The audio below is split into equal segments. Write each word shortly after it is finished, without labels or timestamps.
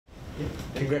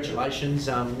Yeah. Congratulations.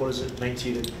 What does it mean to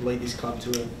you to lead this club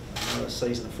to a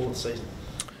season, a fourth season?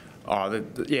 Oh,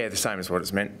 the same as what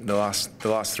it's meant the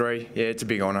last three. Yeah, it's a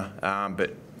big honour,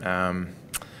 but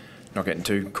not getting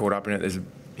too caught up in it. There's a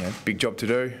big job to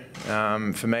do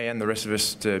for me and the rest of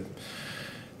us to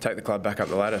take the club back up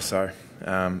the ladder. So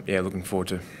yeah, looking forward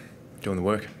to doing the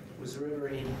work. Was there ever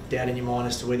any doubt in your mind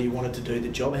as to whether you wanted to do the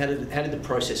job? How did the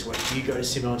process work? Do you go to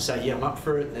Simo and say, yeah, I'm up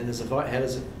for it, and then there's a vote? How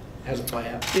does it play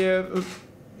out? Yeah,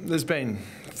 there's been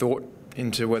thought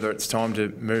into whether it's time to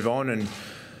move on, and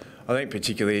I think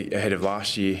particularly ahead of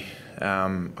last year,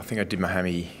 I think I did my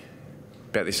hammy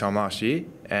about this time last year,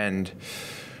 and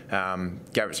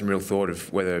gave it some real thought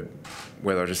of whether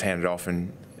I just hand it off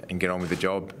and get on with the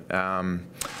job.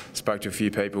 Spoke to a few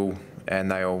people,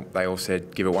 and they all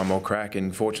said give it one more crack.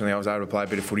 And fortunately, I was able to play a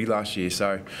bit of footy last year,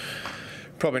 so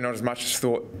probably not as much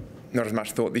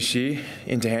thought this year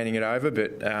into handing it over.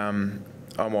 But I'm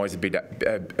always a big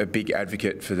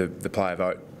advocate for the player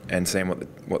vote and seeing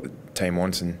what the team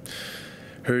wants and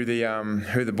who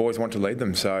the boys want to lead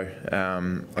them. So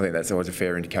I think that's always a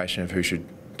fair indication of who should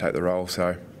take the role.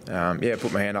 So yeah,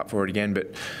 put my hand up for it again.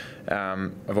 But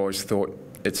I've always thought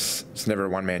it's never a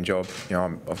one-man job. You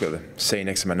know, I've got the C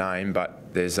next to my name,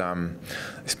 but there's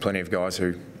plenty of guys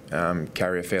who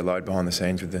carry a fair load behind the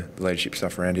scenes with the leadership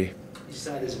stuff around here. You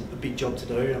say there's a big job to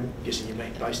do. I'm guessing you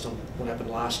mean based on what happened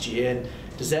last year. And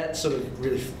does that sort of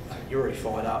really, you're already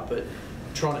fired up, but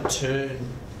trying to turn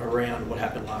around what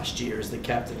happened last year as the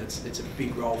captain, it's a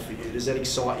big role for you. Does that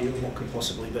excite you, and what could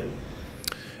possibly be?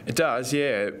 It does,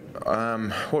 yeah.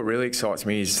 What really excites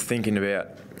me is thinking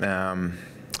about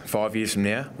 5 years from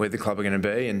now, where the club are going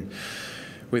to be, and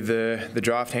with the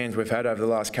draft hands we've had over the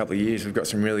last couple of years, we've got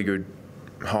some really good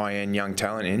high-end young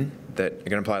talent in that are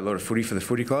going to play a lot of footy for the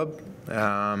footy club.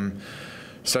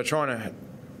 So trying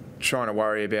to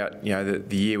worry about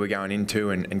the year we're going into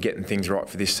and getting things right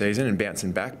for this season and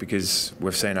bouncing back, because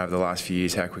we've seen over the last few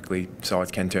years how quickly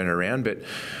sides can turn it around. But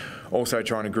also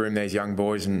trying to groom these young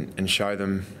boys and show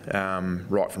them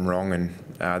right from wrong. And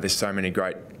there's so many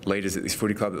great leaders at this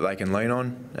footy club that they can lean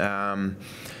on.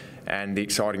 And the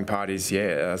exciting part is, yeah,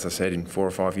 as I said, in 4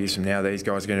 or 5 years from now, these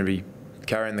guys are going to be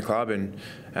carrying the club, and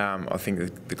I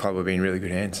think the club will be in really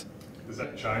good hands. Does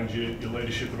that change your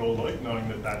leadership at all, Luke, knowing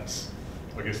that that's,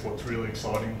 I guess, what's really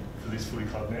exciting for this footy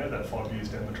club now, that 5 years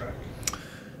down the track?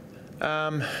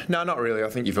 No, not really. I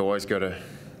think you've always got to,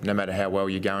 no matter how well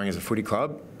you're going as a footy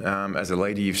club, as a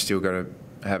leader, you've still got to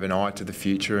have an eye to the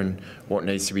future and what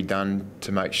needs to be done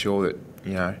to make sure that,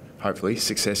 hopefully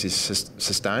success is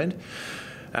sustained.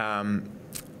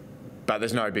 But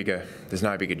there's no bigger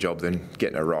job than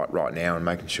getting it right now and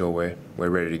making sure we're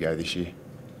ready to go this year.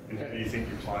 And how do you think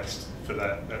you're placed for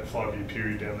that 5 year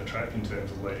period down the track in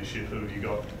terms of leadership? Who have you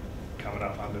got coming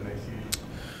up underneath you?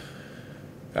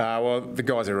 Well, the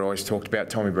guys that are always talked about,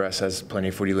 Tommy Brass has plenty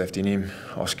of footy left in him,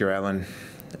 Oscar Allen,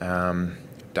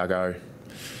 Duggo.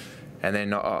 And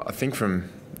then I think from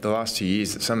the last 2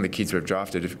 years, some of the kids we've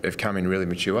drafted have come in really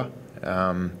mature.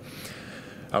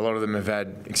 A lot of them have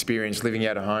had experience living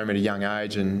out of home at a young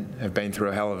age and have been through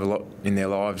a hell of a lot in their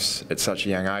lives at such a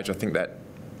young age. I think that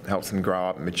helps them grow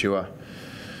up and mature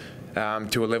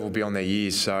to a level beyond their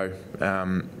years. So,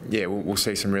 yeah, we'll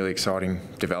see some really exciting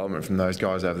development from those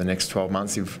guys over the next 12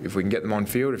 months if we can get them on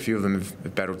field. A few of them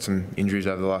have battled some injuries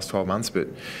over the last 12 months, but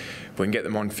if we can get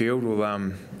them on field,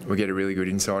 we'll get a really good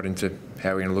insight into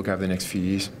how we're going to look over the next few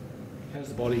years. How's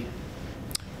the body?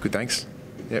 Good, thanks.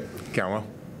 Yep, going well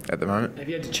at the moment. Have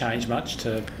you had to change much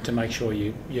to make sure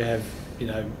you have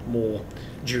more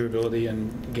durability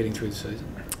and getting through the season?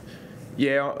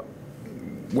 Yeah,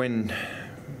 when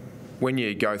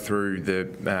you go through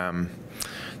the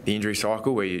injury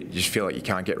cycle where you just feel like you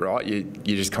can't get right, you're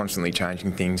just constantly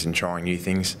changing things and trying new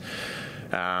things.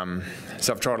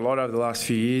 So I've tried a lot over the last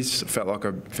few years. I felt like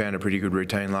I found a pretty good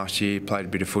routine last year, played a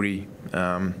bit of footy.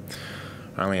 I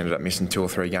only ended up missing 2 or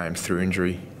 3 games through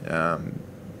injury.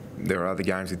 There were other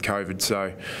games with COVID,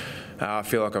 so I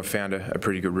feel like I've found a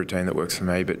pretty good routine that works for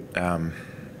me, but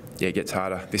yeah, it gets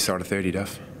harder this side of 30,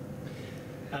 Duff.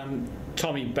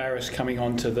 Tommy Barras coming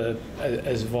on to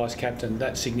as vice captain,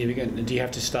 that's significant. And do you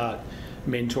have to start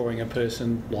mentoring a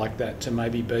person like that to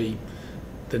maybe be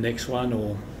the next one,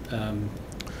 or?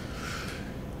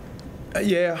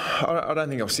 Yeah, I don't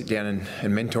think I'll sit down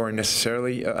and mentor him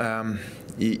necessarily.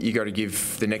 You got to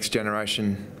give the next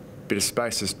generation a bit of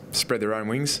space to spread their own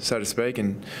wings, so to speak,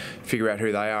 and figure out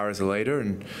who they are as a leader.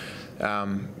 And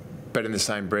but in the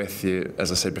same breath,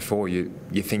 as I said before, you're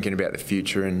thinking about the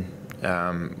future and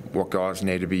what guys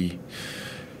need to be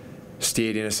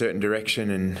steered in a certain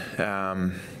direction.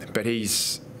 And but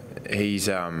he's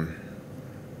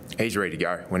he's ready to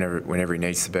go whenever he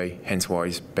needs to be. Hence why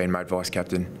he's been made vice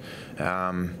captain.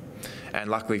 And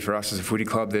luckily for us as a footy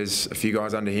club, there's a few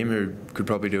guys under him who could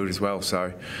probably do it as well.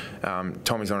 So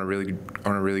Tommy's on a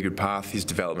really good path. His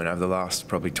development over the last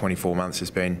probably 24 months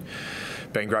has been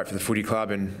great for the footy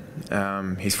club,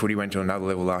 and his footy went to another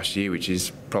level last year, which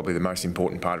is probably the most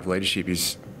important part of leadership,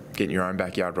 is getting your own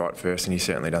backyard right first, and he's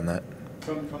certainly done that.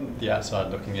 From the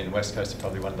outside looking in, West Coast are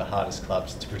probably one of the hardest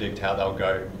clubs to predict how they'll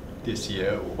go this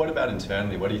year. What about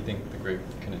internally? What do you think the group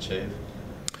can achieve?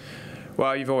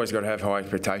 Well, you've always got to have high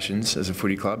expectations as a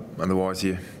footy club, otherwise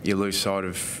you lose sight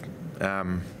of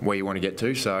where you want to get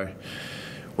to. So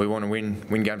we want to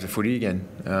win games of footy again.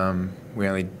 We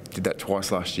only did that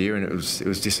twice last year, and it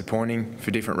was disappointing for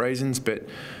different reasons. But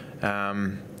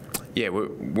yeah,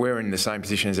 we're in the same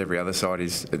position as every other side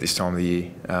is at this time of the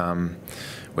year.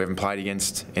 We haven't played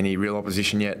against any real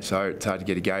opposition yet, so it's hard to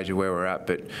get a gauge of where we're at.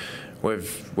 But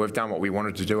we've done what we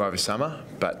wanted to do over summer,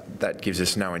 but that gives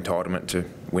us no entitlement to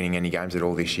winning any games at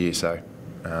all this year. So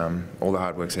all the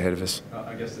hard work's ahead of us.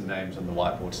 I guess the names on the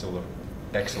whiteboard still look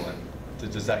excellent.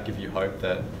 Does that give you hope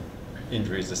that,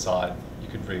 injuries aside, you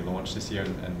could relaunch this year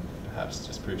and perhaps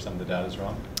just prove some of the doubters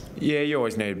wrong? Yeah, you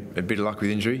always need a bit of luck with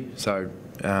injury. So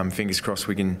fingers crossed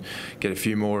we can get a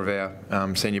few more of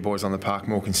our senior boys on the park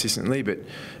more consistently. But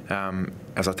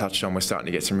as I touched on, we're starting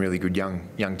to get some really good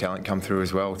young talent come through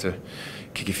as well to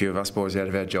kick a few of us boys out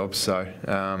of our jobs. So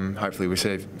hopefully we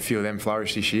see a few of them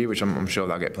flourish this year, which I'm sure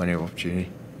they'll get plenty of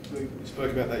opportunity. You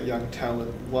spoke about that young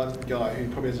talent. One guy who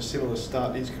probably has a similar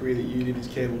start in his career that you did is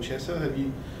Campbell Chesser. Have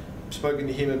you spoken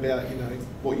to him about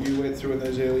what you went through in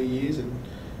those early years and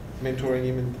mentoring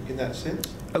him in that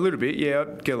sense? A little bit, yeah.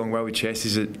 I get along well with Chess.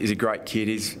 He's a great kid.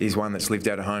 He's one that's lived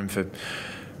out of home for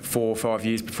 4 or 5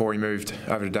 years before he moved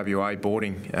over to WA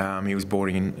boarding. He was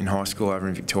boarding in high school over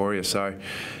in Victoria. So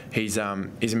he's a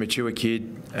mature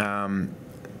kid.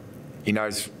 He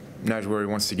knows where he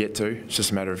wants to get to. It's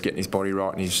just a matter of getting his body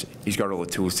right, and he's got all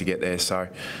the tools to get there. So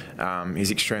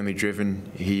he's extremely driven.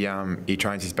 He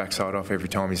trains his backside off every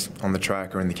time he's on the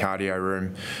track or in the cardio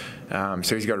room.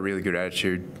 So he's got a really good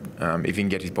attitude. If he can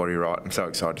get his body right, I'm so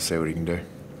excited to see what he can do.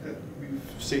 We've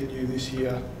seen you this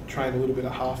year train a little bit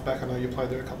of halfback. I know you played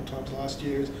there a couple of times last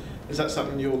year. Is that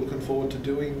something you're looking forward to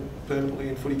doing permanently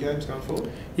in footy games going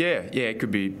forward? Yeah, it could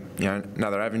be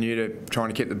another avenue to trying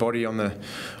to keep the body on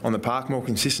the park more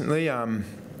consistently.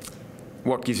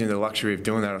 What gives me the luxury of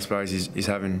doing that, I suppose, is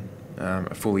having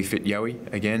a fully fit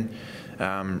Yowie again.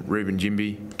 Ruben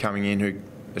Jimby coming in, who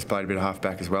has played a bit of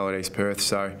halfback as well at East Perth.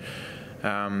 So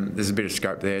there's a bit of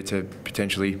scope there to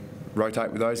potentially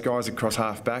rotate with those guys across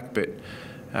halfback. But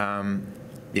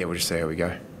yeah, we'll just see how we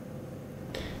go.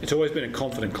 It's always been a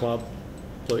confident club.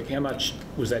 Luke, how much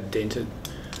was that dented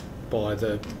by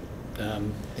the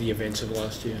events of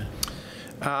last year?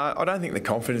 I don't think the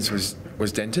confidence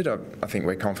was dented. I think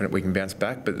we're confident we can bounce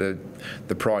back, but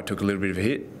the pride took a little bit of a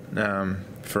hit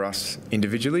for us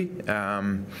individually,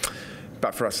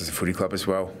 but for us as a footy club as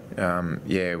well.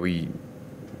 Yeah, we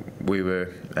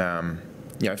were,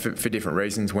 for different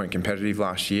reasons, weren't competitive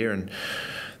last year, and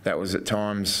that was at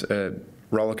times a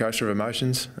roller coaster of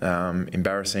emotions,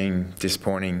 embarrassing,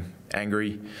 disappointing,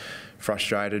 angry,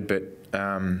 frustrated. But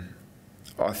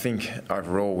I think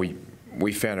overall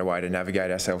we found a way to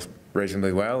navigate ourselves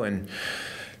reasonably well and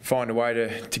find a way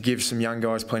to give some young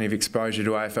guys plenty of exposure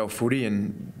to AFL footy.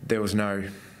 And there was no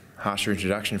harsher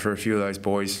introduction for a few of those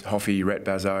boys, Hoffy, Rhett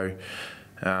Bazzo,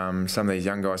 some of these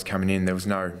young guys coming in. There was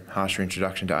no harsher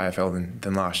introduction to AFL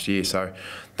than last year. So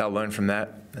they'll learn from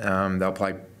that. They'll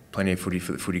play plenty of footy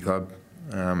for the footy club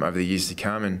over the years to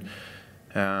come,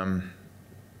 and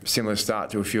similar start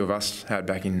to a few of us had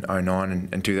back in 2009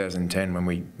 and 2010 when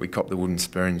we copped the wooden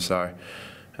spoon. So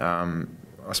I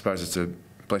suppose it's a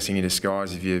blessing in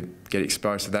disguise if you get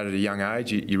exposed to that at a young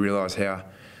age. You realise how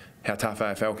tough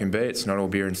AFL can be. It's not all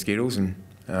beer and Skittles, and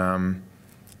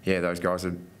yeah, those guys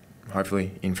are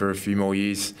hopefully in for a few more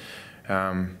years,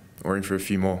 or in for a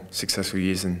few more successful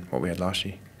years than what we had last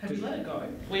year. Have you let it go?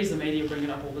 We as the media bring it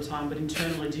up all the time, but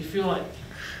internally, do you feel like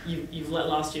you've let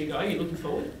last year go? Are you looking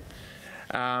forward?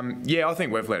 Yeah, I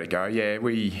think we've let it go. Yeah,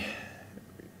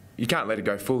 you can't let it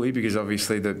go fully because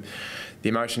obviously the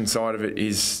emotion side of it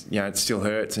is, it still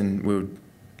hurts, and we were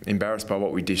embarrassed by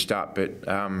what we dished up. But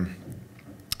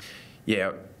yeah,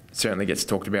 it certainly gets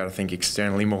talked about, I think,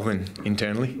 externally more than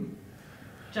internally.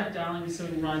 Jack Darling is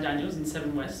suing Ryan Daniels in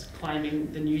 7 West,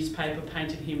 claiming the newspaper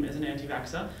painted him as an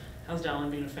anti-vaxxer. How's Darling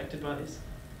been affected by this?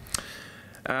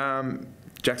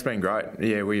 Jack's been great.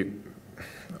 Yeah, we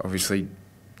obviously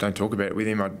don't talk about it with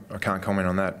him. I can't comment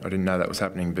on that. I didn't know that was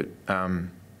happening, but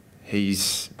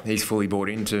he's fully bought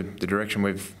into the direction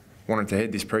we've wanted to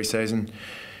head this pre-season.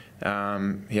 He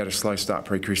had a slow start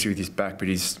pre-Chrissy with his back, but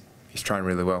he's trained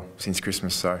really well since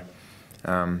Christmas, so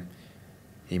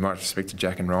he might have speak to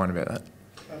Jack and Ryan about that.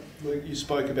 Luke, you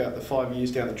spoke about the 5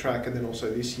 years down the track and then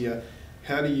also this year.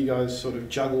 How do you guys sort of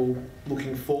juggle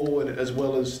looking forward as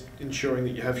well as ensuring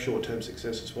that you have short-term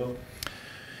success as well?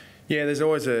 Yeah, there's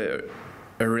always a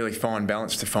really fine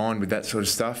balance to find with that sort of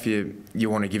stuff. You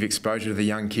want to give exposure to the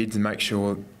young kids and make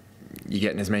sure you're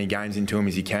getting as many games into them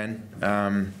as you can.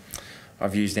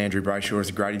 I've used Andrew Brayshaw as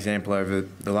a great example over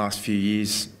the last few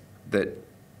years, that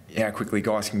how quickly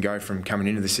guys can go from coming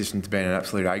into the system to being an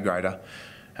absolute A-grader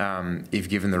if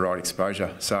given the right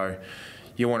exposure. So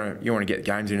you want to get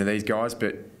games into these guys,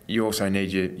 but you also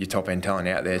need your top end talent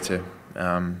out there to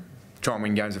try and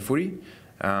win games of footy,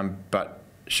 but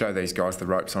show these guys the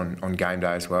ropes on game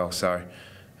day as well. So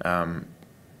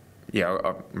yeah,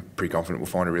 I'm pretty confident we'll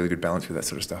find a really good balance with that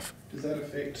sort of stuff. Does that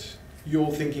affect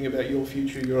your thinking about your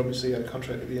future? You're obviously out of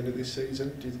contract at the end of this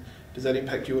season. Does that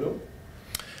impact you at all?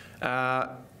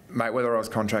 Mate, whether I was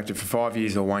contracted for 5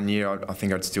 years or 1 year, I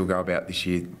think I'd still go about this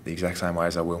year the exact same way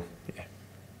as I will. Yeah.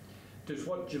 Does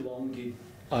what Geelong did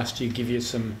last year give you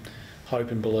some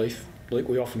hope and belief? Luke,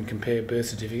 we often compare birth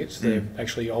certificates. They're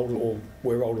actually older, or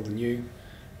were older than you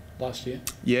last year.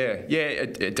 Yeah,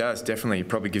 it does, definitely. It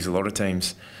probably gives a lot of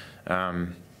teams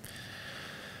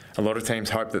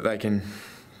hope that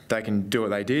they can do what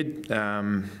they did.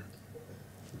 I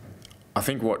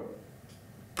think what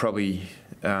probably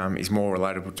is more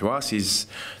relatable to us is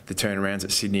the turnarounds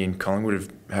that Sydney and Collingwood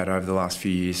have had over the last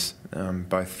few years.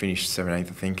 Both finished 17th,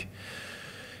 I think,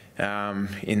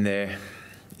 in their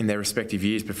respective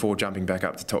years before jumping back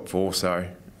up to top 4. So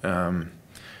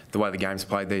the way the game's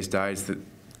played these days, the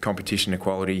competition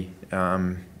equality,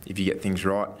 if you get things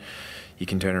right, you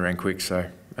can turn around quick. So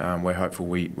we're hopeful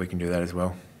we can do that as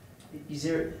well. Is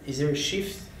there a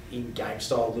shift in game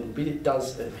style a little bit? It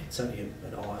does. It's only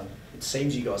an eye. It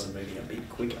seems you guys are moving a bit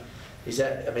quicker. Is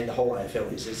that? I mean, the whole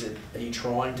AFL is it? Are you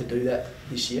trying to do that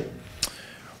this year?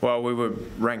 Well, we were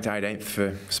ranked 18th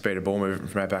for speed of ball movement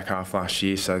from our back half last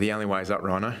year, so the only way is up,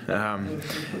 Rhino.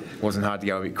 Wasn't hard to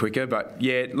go a bit quicker, but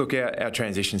yeah, look, our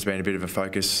transition's been a bit of a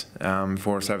focus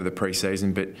for us over the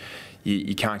pre-season, but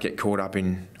you can't get caught up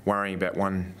in worrying about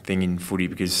one thing in footy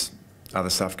because other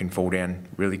stuff can fall down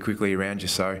really quickly around you.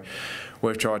 So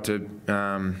we've tried to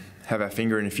have our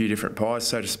finger in a few different pies,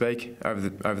 so to speak, over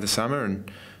the summer,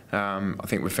 and I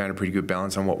think we've found a pretty good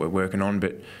balance on what we're working on.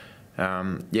 But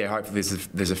yeah, hopefully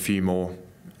there's a few more.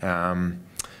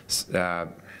 What's the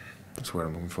word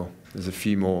I'm looking for? There's a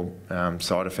few more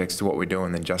side effects to what we're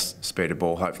doing than just speed of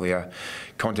ball. Hopefully our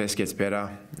contest gets better.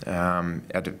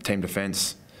 Our team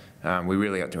defence, we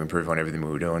really had to improve on everything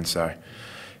we were doing. So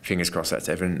fingers crossed that's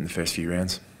evident in the first few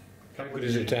rounds. How good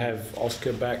is it to have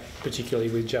Oscar back,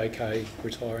 particularly with JK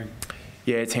retiring?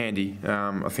 Yeah, it's handy.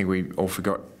 I think we all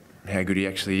forgot how good he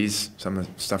actually is. Some of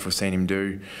the stuff we've seen him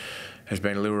do has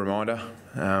been a little reminder.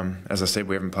 As I said,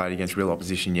 we haven't played against real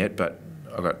opposition yet, but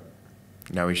I've got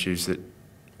no issues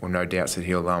or no doubts that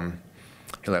he'll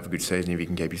have a good season if he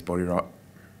can keep his body right.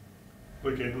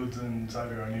 Luke Edwards and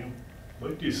Xavier O'Neill.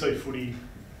 Luke, do you see footy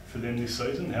for them this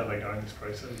season? How are they going this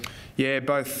pre-season? Yeah,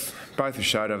 both have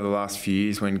showed over the last few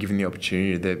years when given the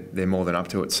opportunity they're more than up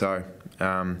to it. So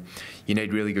you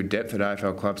need really good depth at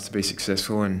AFL clubs to be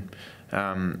successful, and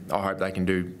I hope they can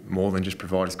do more than just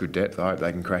provide us good depth. I hope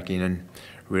they can crack in and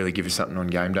really give us something on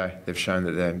game day. They've shown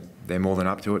that they're more than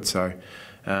up to it. So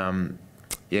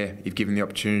yeah, if given the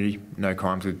opportunity, no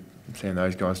qualms with seeing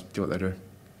those guys do what they do.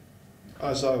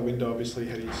 Isaiah Window obviously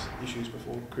had his issues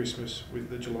before Christmas with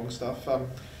the Geelong stuff.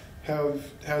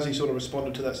 How's he sort of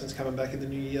responded to that since coming back in the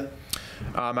new year?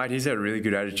 Mate, he's had a really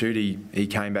good attitude. He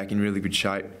came back in really good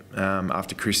shape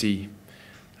after Chrissy.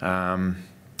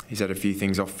 He's had a few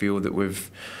things off field that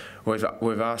we've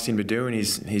asked him to do, and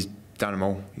he's done them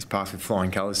all. He's passed with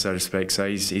flying colours, so to speak. So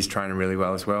he's training really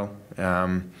well as well.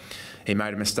 He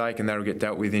made a mistake, and that'll get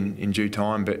dealt with in due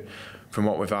time. But from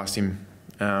what we've asked him,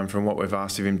 of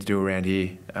him to do around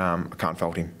here, I can't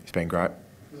fault him. He's been great.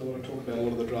 There's a lot of talk about a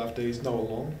lot of the draftees. Noah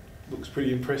Long looks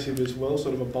pretty impressive as well,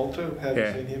 sort of a bolter. How have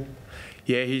you seen him?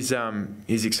 Yeah,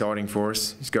 he's exciting for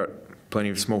us. He's got plenty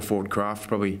of small forward craft,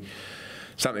 probably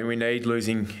something we need,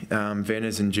 losing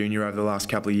Venners and Junior over the last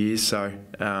couple of years. So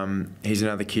he's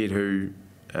another kid who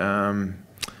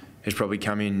has probably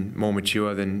come in more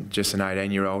mature than just an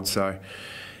 18-year-old. So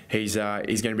he's going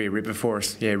to be a ripper for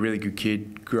us. Yeah, really good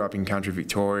kid. Grew up in country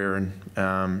Victoria and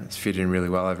has fitted in really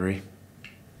well over here.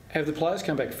 Have the players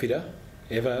come back fitter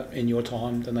ever in your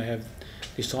time than they have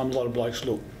this time? A lot of blokes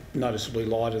look noticeably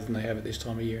lighter than they have at this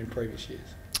time of year in previous years.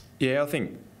 Yeah, I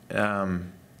think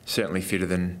certainly fitter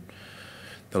than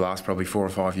the last probably 4 or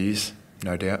 5 years,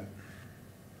 no doubt.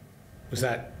 Was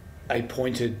that a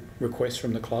pointed request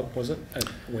from the club, was it,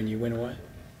 when you went away?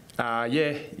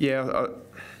 Yeah.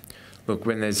 Look,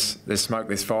 when there's smoke,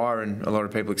 there's fire, and a lot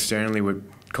of people externally were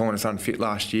calling us unfit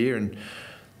last year, and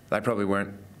they probably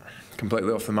weren't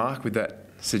completely off the mark with that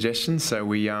suggestion. So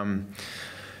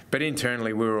but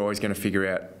internally we were always going to figure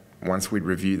out, once we'd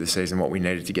review the season, what we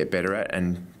needed to get better at,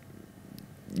 and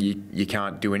you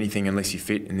can't do anything unless you're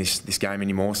fit in this game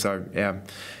anymore. So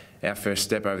our first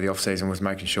step over the off-season was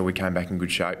making sure we came back in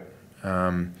good shape.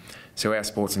 So our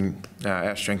sports and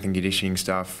our strength and conditioning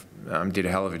staff did a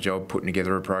hell of a job putting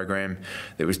together a program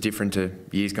that was different to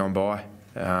years gone by.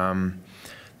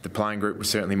 The playing group was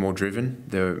certainly more driven.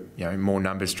 There were more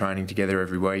numbers training together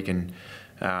every week, and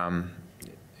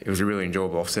it was a really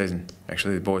enjoyable off-season.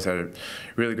 Actually, the boys had a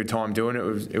really good time doing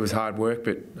it. It was hard work,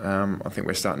 but I think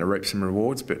we're starting to reap some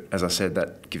rewards. But as I said,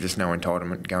 that gives us no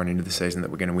entitlement going into the season that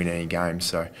we're going to win any games.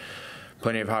 So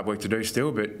plenty of hard work to do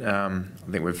still, but I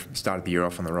think we've started the year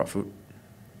off on the right foot.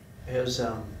 How's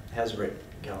Rhett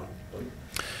going?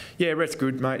 Yeah, Rhett's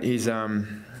good, mate. He's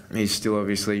still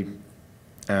obviously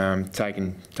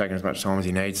taking as much time as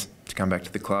he needs to come back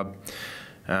to the club.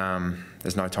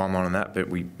 There's no timeline on that, but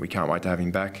we can't wait to have him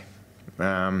back.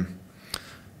 I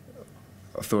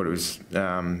thought it was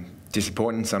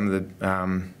disappointing, some of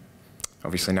the,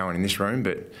 obviously no one in this room,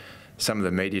 but some of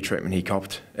the media treatment he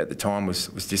copped at the time was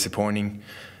disappointing.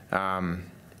 I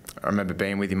remember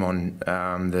being with him on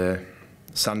the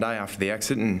Sunday after the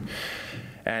accident,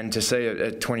 and to see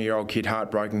a 20-year-old kid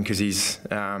heartbroken because his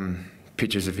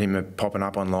pictures of him are popping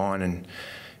up online and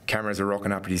cameras are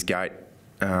rocking up at his gate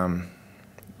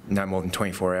no more than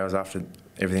 24 hours after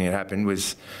everything had happened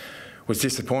was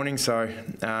disappointing. So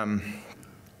I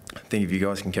think if you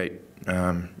guys can keep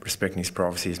respecting his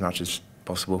privacy as much as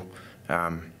possible,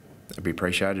 it'd be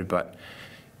appreciated. But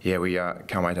yeah, we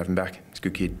can't wait to have him back. He's a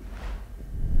good kid.